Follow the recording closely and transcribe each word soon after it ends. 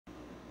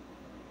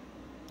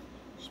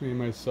Just made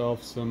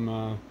myself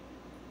some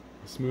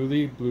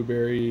smoothie,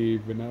 blueberry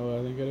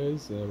vanilla, I think it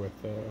is, with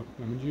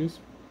lemon juice.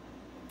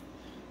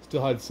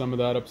 Still had some of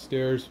that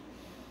upstairs.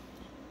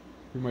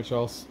 Pretty much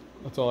else.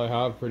 That's all I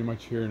have pretty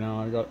much here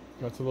now. I got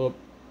a little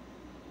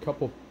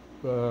couple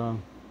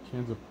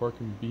cans of pork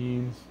and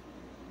beans,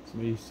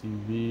 some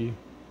ACV,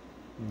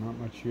 not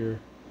much here.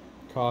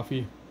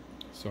 Coffee.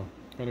 So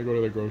gotta go to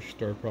the grocery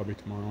store probably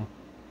tomorrow.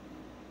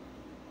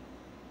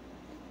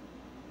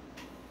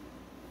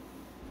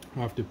 I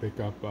have to pick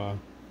up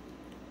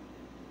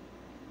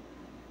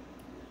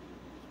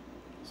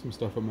some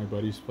stuff at my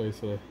buddy's place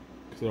because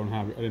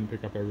I didn't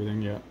pick up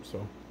everything yet.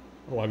 So,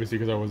 well, obviously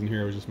because I wasn't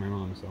here, it was just my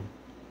mom. So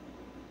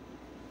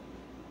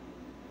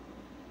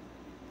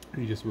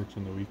he just works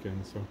on the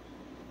weekend. So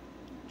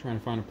trying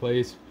to find a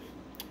place.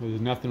 There's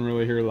nothing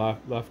really here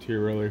left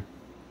here really.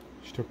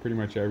 She took pretty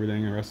much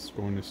everything. The rest is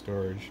going to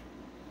storage.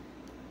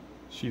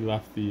 She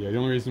left the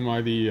only reason why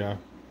the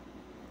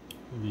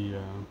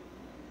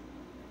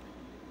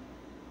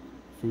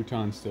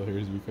futon's still here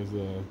is because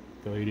the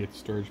lady at the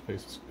storage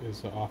place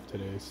is off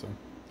today. So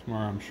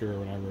tomorrow, I'm sure,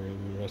 whatever,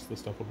 the rest of the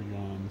stuff will be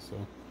gone.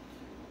 So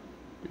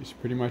it's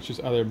pretty much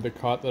just either the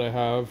cot that I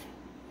have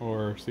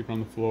or sleeping on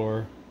the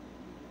floor.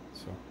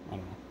 So I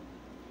don't know.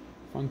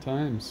 Fun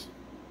times.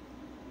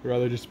 I'd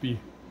rather just be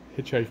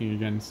hitchhiking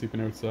again,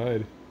 sleeping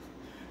outside.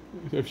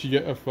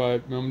 If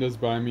mom does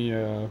buy me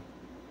a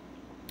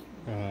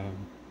what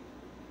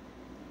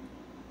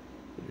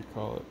do you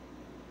call it?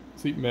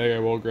 Sleeping bag, I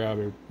will grab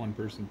a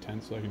one-person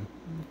tent so I can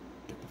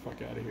get the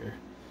fuck out of here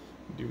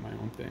and do my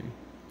own thing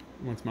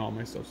once all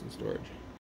my stuff's in storage.